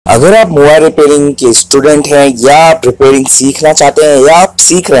अगर आप mobile repairing के स्टूडेंट हैं या आप रिपेयरिंग सीखना चाहते हैं या आप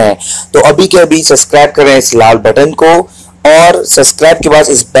सीख रहे हैं तो अभी के अभी सब्सक्राइब करें इस लाल बटन को और सब्सक्राइब के बाद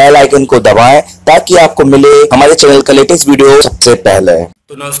इस बेल आइकन को दबाएं ताकि आपको मिले हमारे चैनल का लेटेस्ट वीडियो सबसे पहले।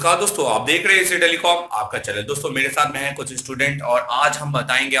 तो नमस्कार दोस्तों, आप देख रहे हैं इसे टेलीकॉम आपका चैनल। दोस्तों मेरे साथ में है कुछ स्टूडेंट और आज हम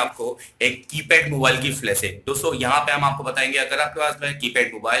बताएंगे आपको एक कीपैड मोबाइल की फ्लैशिंग। दोस्तों यहाँ पे हम आपको बताएंगे अगर आपके पास में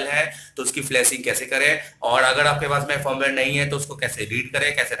कीपैड मोबाइल है तो उसकी फ्लैशिंग कैसे करें, और अगर आपके पास में फर्मवेयर नहीं है तो उसको कैसे रीड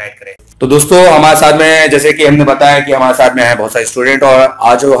करें, कैसे राइट करें। तो दोस्तों हमारे साथ में, जैसे कि हमने बताया कि हमारे साथ में है बहुत सारे स्टूडेंट, और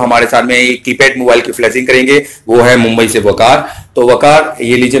आज वो हमारे साथ में कीपैड मोबाइल की फ्लैशिंग करेंगे। वो है मुंबई से वकार। तो वकार,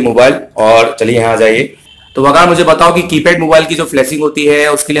 ये लीजिए मोबाइल और चलिए यहाँ आ जाइए। तो वकार, मुझे बताओ कि कीपैड मोबाइल की जो फ्लैशिंग होती है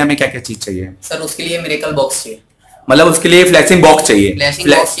उसके लिए हमें क्या क्या चीज चाहिए। सर उसके लिए मिरेकल बॉक्स चाहिए, मतलब उसके लिए फ्लैशिंग बॉक्स चाहिए। फ्लैशिंग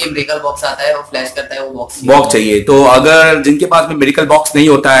बॉक्स चाहिए, मिरेकल बॉक्स आता है वो फ्लैश करता है, वो बॉक्स चाहिए। तो अगर जिनके पास में मिरेकल बॉक्स नहीं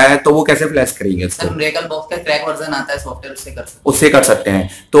होता है तो वो कैसे फ्लैश करेंगे उसको? सर मिरेकल बॉक्स का क्रैक वर्जन आता है सॉफ्टवेयर, उससे कर सकते हैं।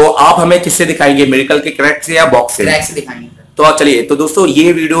 तो आप हमें किससे दिखाएंगे, मिरेकल के क्रैक से या बॉक्स से? क्रैक से दिखाएंगे। तो आप चलिए, तो दोस्तों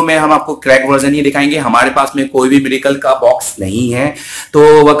ये वीडियो में हम आपको क्रैक वर्जन ही दिखाएंगे। हमारे पास में कोई भी मिरेकल का बॉक्स नहीं है। तो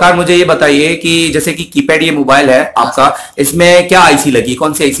वकार, मुझे ये बताइए कि जैसे कि कीपैड ये मोबाइल है आपका, इसमें क्या आईसी लगी,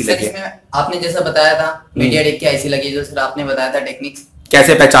 कौन सी आईसी लगी? आपने जैसा बताया था मीडियाटेक की आईसी लगी, जो सर आपने बताया था टेक्निक्स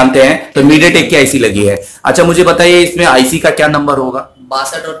कैसे पहचानते हैं, तो मीडियाटेक की आईसी लगी है। अच्छा मुझे बताइए इसमें आईसी का क्या नंबर होगा?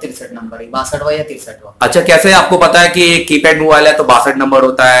 62 और 63 नंबर, 62वां या 63वां। अच्छा, कैसे आपको पता है कि कीपैड मोबाइल है तो 62 नंबर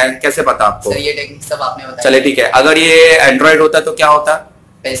होता है, कैसे पता आपको? सर ये टेक्निक सब आपने बताया। चले ठीक है। अगर ये एंड्रॉइड होता तो क्या होता?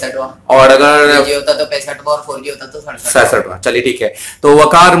 65वां। और अगर 3G होता तो 65वां और 4G होता तो 67वां। चलिए ठीक है। तो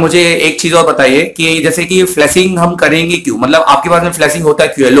वकार, मुझे एक चीज और बताइए कि जैसे कि फ्लैशिंग हम करेंगे क्यों, मतलब आपके पास में फ्लैशिंग होता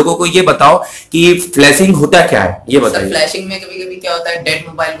क्यों है? लोगों को ये बताओ कि फ्लैशिंग होता क्या है, ये बताइए। फ्लैशिंग में कभी कभी क्या होता है, डेड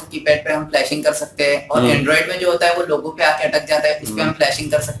मोबाइल को कीपैड पे हम फ्लैशिंग कर सकते हैं, और एंड्रॉइड में जो होता है वो लोगो पे आके अटक जाता है, इस पे हम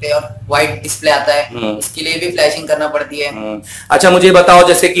फ्लैशिंग कर सकते हैं, और व्हाइट डिस्प्ले आता है, उसके लिए भी फ्लैशिंग करना पड़ती है। अच्छा मुझे बताओ,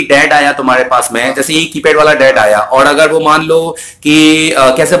 जैसे कि डेड आया तुम्हारे पास में, जैसे ये कीपैड वाला डेड आया, और अगर वो मान लो कि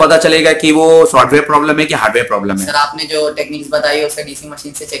कैसे पता चलेगा कि वो सॉफ्टवेयर प्रॉब्लम है कि हार्डवेयर प्रॉब्लम है? सर आपने जो टेक्निक्स बताई उससे डीसी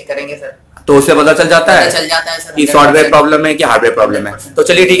मशीन से चेक करेंगे सर, तो उससे पता चल जाता है सर कि सॉफ्टवेयर प्रॉब्लम है कि हार्डवेयर प्रॉब्लम है। तो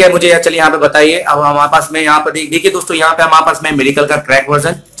चलिए ठीक है, मुझे चलिए यहाँ पे बताइए। अब हमारे पास में यहाँ पर देखिए दोस्तों, यहाँ पे हमारे पास में मिरेकल का क्रैक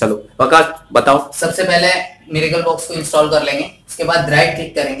वर्जन। चलो वकार बताओ। सबसे पहले मिरेकल बॉक्स को इंस्टॉल कर लेंगे, उसके बाद राइट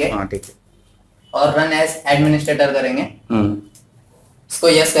क्लिक करेंगे। हाँ ठीक है। और रन एज एडमिनिस्ट्रेटर करेंगे, इसको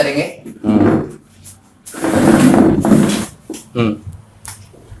यस करेंगे।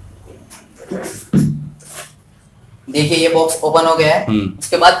 देखिए ये बॉक्स ओपन हो गया है।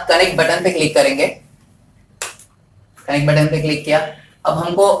 उसके बाद कनेक्ट बटन पे क्लिक करेंगे। कनेक्ट बटन पे क्लिक किया। अब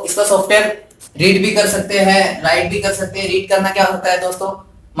हमको इसका सॉफ्टवेयर रीड भी कर सकते हैं, राइट भी कर सकते हैं। रीड करना क्या होता है दोस्तों,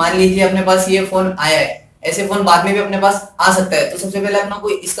 मान लीजिए अपने पास ये फोन आया है, ऐसे फोन बाद में भी अपने पास आ सकता है, तो सबसे पहले अपनों को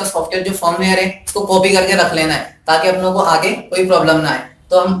इसका सॉफ्टवेयर जो फर्मवेयर है उसको कॉपी करके रख लेना है ताकि अपनों को आगे कोई प्रॉब्लम ना आए।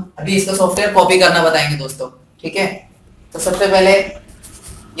 तो हम अभी इसका सॉफ्टवेयर कॉपी करना बताएंगे दोस्तों, ठीक है। तो सबसे पहले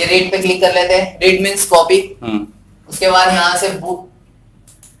ये रीड पे क्लिक कर लेते हैं। Read means copy. उसके बाद यहाँ से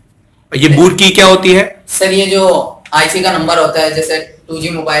बूट। ये बूट की क्या होती है सर? ये जो आईसी का नंबर होता है, जैसे 2G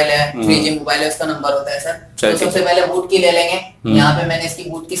मोबाइल है, 3G मोबाइल है, उसका नंबर होता है सर। तो सबसे पहले बूट की ले लेंगे। यहाँ पे मैंने इसकी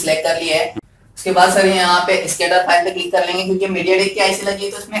बूट की सिलेक्ट कर ली है। उसके बाद सर यहाँ पे स्कैटर फाइल पे क्लिक कर लेंगे, क्योंकि मीडियाटेक की आईसी लगी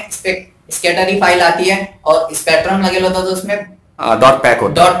है तो उसमें स्कैटर ही फाइल आती है, और स्पेक्ट्रम लगे होता तो उसमें डॉट पैक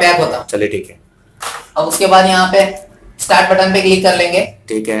होता। चलिए ठीक है। अब उसके बाद यहाँ पे स्टार्ट बटन पे क्लिक कर लेंगे,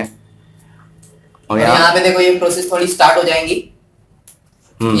 ठीक है। और यहाँ पे देखो ये प्रोसेस थोड़ी स्टार्ट हो जाएंगी।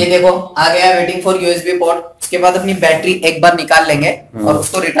 ये देखो आ गया वेटिंग फॉर यूएसबी पोर्ट। उसके बाद अपनी बैटरी एक बार निकाल लेंगे और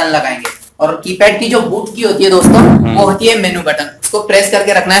उसको रिटर्न लगाएंगे। और कीपैड की जो बूट की होती है दोस्तों, वो होती है मेनू बटन, उसको प्रेस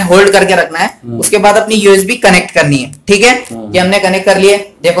करके रखना है, होल्ड करके रखना है। उसके बाद अपनी यूएसबी कनेक्ट करनी है, ठीक है। ये हमने कनेक्ट कर लिए,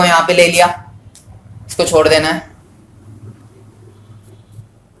 देखो यहाँ पे ले लिया, इसको छोड़ देना है।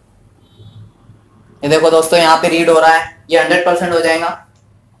 ये देखो दोस्तों यहाँ पे रीड हो रहा है, ये 100% हो जाएगा।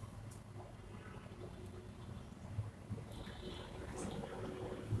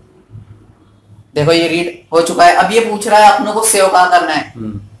 देखो ये रीड हो चुका है। अब ये पूछ रहा है अपनों को सेव कहाँ करना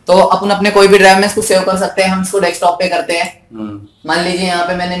है, तो अपन अपने कोई भी ड्राइव में इसको सेव कर सकते हैं। हम इसको डेस्कटॉप पे करते हैं। मान लीजिए यहाँ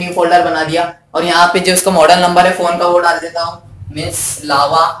पे मैंने न्यू फोल्डर बना दिया, और यहाँ पे जो इसका मॉडल नंबर है फोन का वो डाल देता हूँ, मिस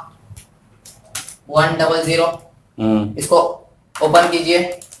लावा 100। इसको ओपन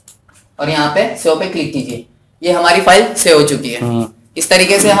कीजिए और यहाँ पे सेव पे क्लिक कीजिए। ये हमारी फाइल सेव हो चुकी है। इस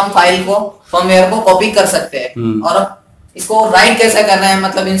तरीके से हम फाइल को, फर्मवेयर को कॉपी कर सकते हैं। और इसको राइट कैसे करना है,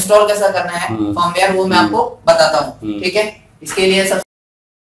 मतलब इंस्टॉल कैसा करना है फर्मवेयर, वो मैं आपको बताता हूँ, ठीक है। इसके लिए सब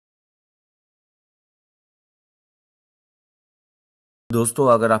दोस्तों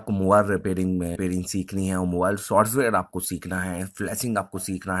अगर आपको मोबाइल रिपेयरिंग सीखनी है और मोबाइल सॉफ्टवेयर आपको सीखना है, फ्लैशिंग आपको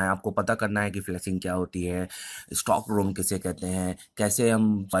सीखना है, आपको पता करना है कि फ्लैशिंग क्या होती है, स्टॉक रूम किसे कहते हैं, कैसे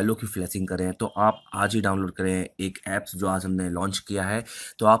हम फाइलों की फ्लैशिंग करें, तो आप आज ही डाउनलोड करें एक ऐप्स जो आज हमने लॉन्च किया है।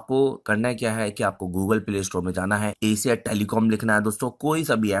 तो आपको करना क्या है कि आपको गूगल प्ले स्टोर में जाना है, एशिया टेलीकॉम लिखना है दोस्तों, कोई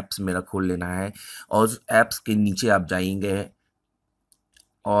सा भी ऐप्स मेरा खोल लेना है और उस ऐप्स के नीचे आप जाएंगे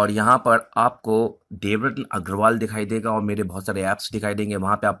और यहाँ पर आपको देवव्रत अग्रवाल दिखाई देगा और मेरे बहुत सारे ऐप्स दिखाई देंगे।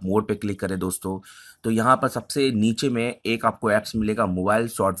 वहाँ पे आप मोर पे क्लिक करें दोस्तों, तो यहाँ पर सबसे नीचे में एक आपको ऐप्स मिलेगा मोबाइल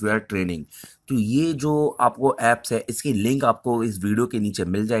सॉफ्टवेयर ट्रेनिंग। तो ये जो आपको ऐप्स है इसकी लिंक आपको इस वीडियो के नीचे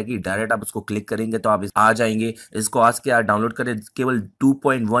मिल जाएगी। डायरेक्ट आप उसको क्लिक करेंगे तो आप आ जाएंगे। इसको आज के आज डाउनलोड करें। केवल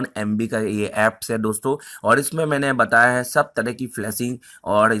 2.1 MB का ये ऐप्स है दोस्तों और इसमें मैंने बताया है सब तरह की फ्लैशिंग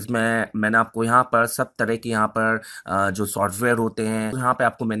और इसमें मैंने आपको यहाँ पर सब तरह की यहाँ पर जो सॉफ्टवेयर होते हैं यहाँ पे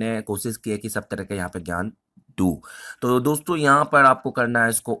आपको मैंने कोशिश की है कि सब तरह का यहाँ पे ज्ञान दूं। तो दोस्तों यहाँ पर आपको करना है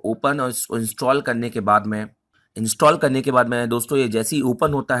इसको ओपन और इसको इंस्टॉल करने के बाद में दोस्तों ये जैसे ही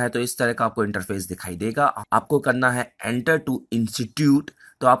ओपन होता है तो इस तरह का आपको इंटरफेस दिखाई देगा। आपको करना है एंटर टू इंस्टीट्यूट।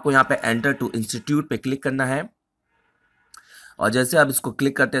 तो आपको यहाँ पे एंटर टू इंस्टीट्यूट पे क्लिक करना है और जैसे आप इसको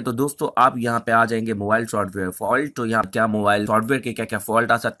क्लिक करते हैं तो दोस्तों आप यहाँ पे आ जाएंगे मोबाइल सॉफ्टवेयर फॉल्ट। तो यहाँ क्या मोबाइल सॉफ्टवेयर के क्या क्या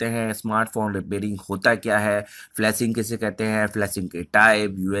फॉल्ट आ सकते हैं, स्मार्टफोन रिपेयरिंग होता क्या है, फ्लैशिंग किसे कहते हैं, फ्लैशिंग के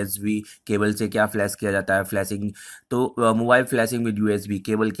टाइप, यूएसबी केबल से क्या फ्लैश किया जाता है, फ्लैशिंग तो mobile flashing with USB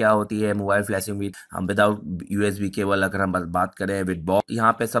cable क्या होती है, mobile flashing with without USB cable अगर हम बात करें विद बॉक्स,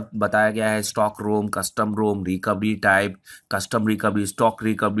 यहाँ पे सब बताया गया है। स्टॉक रोम, custom ROM, recovery type, custom recovery, stock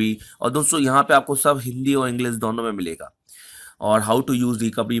recovery और दोस्तों यहाँ पे आपको सब हिंदी और इंग्लिश दोनों में मिलेगा। और how to use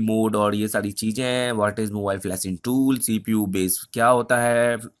recovery mode और ये सारी चीज़ें हैं। What is mobile flashing tool, CPU base क्या होता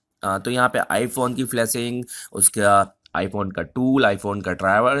है। तो यहाँ पे आईफोन की फ्लैशिंग, उसका आईफोन का टूल, आईफोन का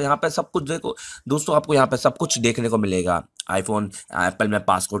ड्राइवर, यहाँ पे सब कुछ देखो दोस्तों, आपको यहाँ पे सब कुछ देखने को मिलेगा। आईफोन एप्पल में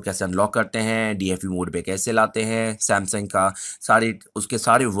पासकोड कैसे अनलॉक करते हैं, डीएफई मोड पे कैसे लाते हैं, सैमसंग का उसके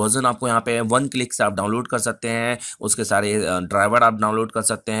सारे वर्जन आपको यहाँ पे 1 क्लिक से आप डाउनलोड कर सकते हैं। उसके सारे ड्राइवर आप डाउनलोड कर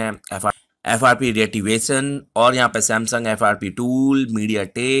सकते हैं। FRP रेटिवेशन और यहाँ पे Samsung FRP tool, media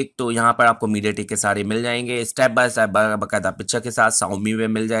take, तो यहाँ पर आपको मीडिया टेक के सारे मिल जाएंगे स्टेप बाय स्टेप बाकायदा पिक्चर के साथ। Xiaomi में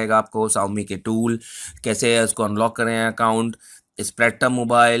मिल जाएगा आपको Xiaomi के टूल, कैसे उसको अनलॉक करें अकाउंट, स्पेक्ट्रम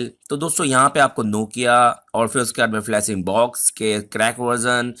मोबाइल। तो दोस्तों यहाँ पे आपको नोकिया और फिर उसके बाद में फ्लैशिंग बॉक्स के क्रैक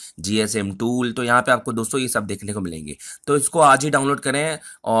वर्जन, GSM टूल, तो यहाँ पे आपको दोस्तों ये सब देखने को मिलेंगे। तो इसको आज ही डाउनलोड करें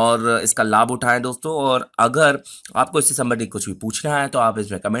और इसका लाभ उठाएं दोस्तों। और अगर आपको इससे संबंधित कुछ भी पूछना है तो आप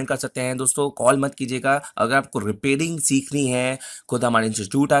इसमें कमेंट कर सकते हैं दोस्तों, कॉल मत कीजिएगा। अगर आपको रिपेयरिंग सीखनी है खुद हमारे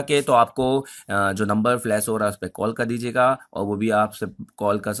इंस्टीट्यूट आके तो आपको जो नंबर फ्लैश हो रहा है उस पर कॉल कर दीजिएगा और वो भी आपसे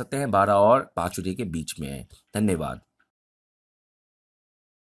कॉल कर सकते हैं 12 और 5 बजे के बीच में है। धन्यवाद।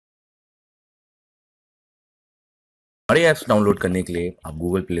 बड़े ऐप्स डाउनलोड करने के लिए आप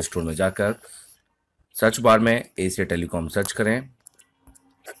गूगल प्ले स्टोर में जाकर सर्च बार में एशिया टेलीकॉम सर्च करें,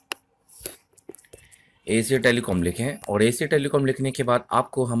 एशिया टेलीकॉम लिखें और एशिया टेलीकॉम लिखने के बाद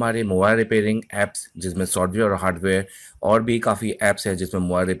आपको हमारे मोबाइल रिपेयरिंग ऐप्स जिसमें सॉफ्टवेयर और हार्डवेयर और भी काफ़ी ऐप्स हैं जिसमें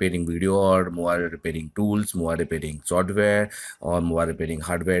मोबाइल रिपेयरिंग वीडियो और mobile repairing tools, mobile repairing software और मोबाइल रिपेयरिंग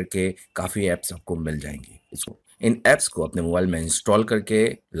हार्डवेयर के काफ़ी ऐप्स आपको मिल जाएंगे। इसको इन ऐप्स को अपने मोबाइल में इंस्टॉल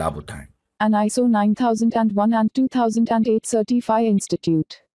करके लाभ उठाएं। An ISO 9001 and 2008 Certified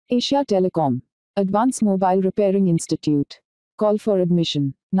Institute. Asia Telecom. Advanced Mobile Repairing Institute. Call for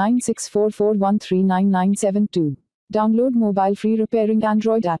admission 9644139972. Download mobile free repairing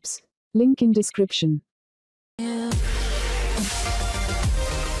Android apps. Link in description.